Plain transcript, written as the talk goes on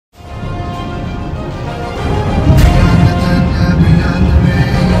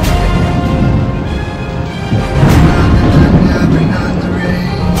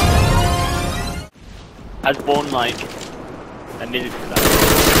spawned like a minute ago.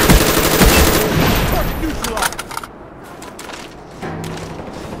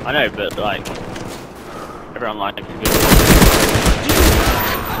 I know, but like everyone likes it.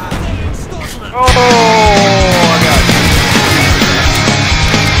 Oh, I got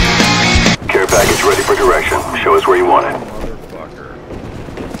it. Care package ready for direction. Show us where you want it. Motherfucker.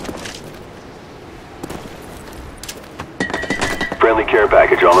 Friendly care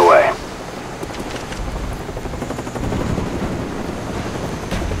package on the way.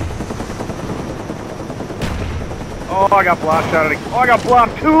 Oh, I got block shot. Oh, I got block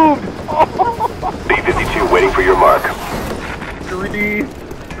tubed. Oh. B-52 waiting for your mark.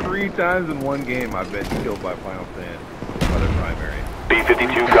 Three times in one game I've been killed by Final Stand. Other primary.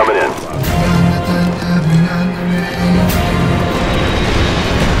 B-52 coming in.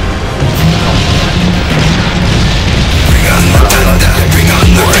 Bring on the thunder, bring on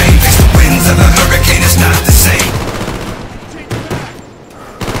the rain. The winds of a hurricane is not the same.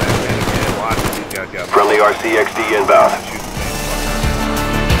 Friendly RCXD inbound.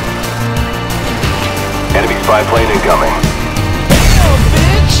 Enemy spy plane incoming.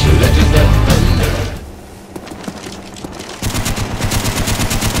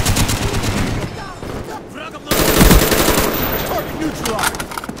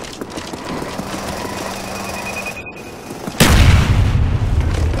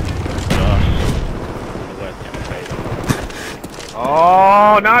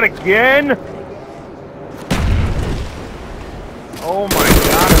 Oh, not again! Oh my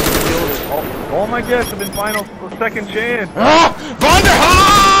god, I've killed all my deaths have been finals for second chance. Block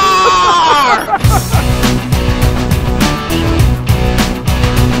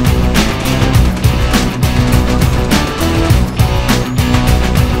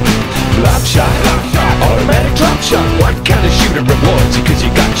shot, automatic drop shot. What kind of shooter rewards you cause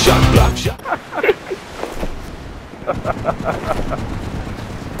you got shot? Block shot.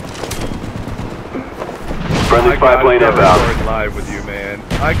 Friendly spy plane inbound. Recording live with you, man.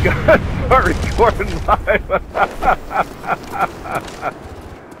 I gotta start recording live.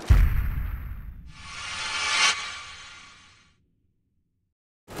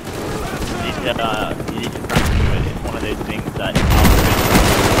 You need to practice with it. It's one of those things that you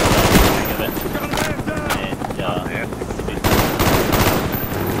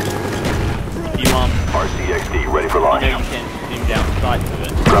RCXD ready for launch. you know you can zoom down sights with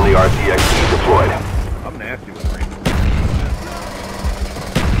it. Friendly RCXD deployed. I'm nasty with rainbow.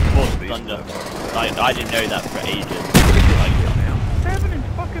 Force Thunder. Like, I didn't know that for ages. Like, 7 and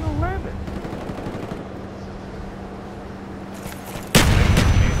fucking 11.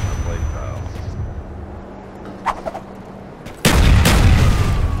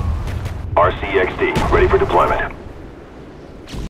 RCXD ready for deployment.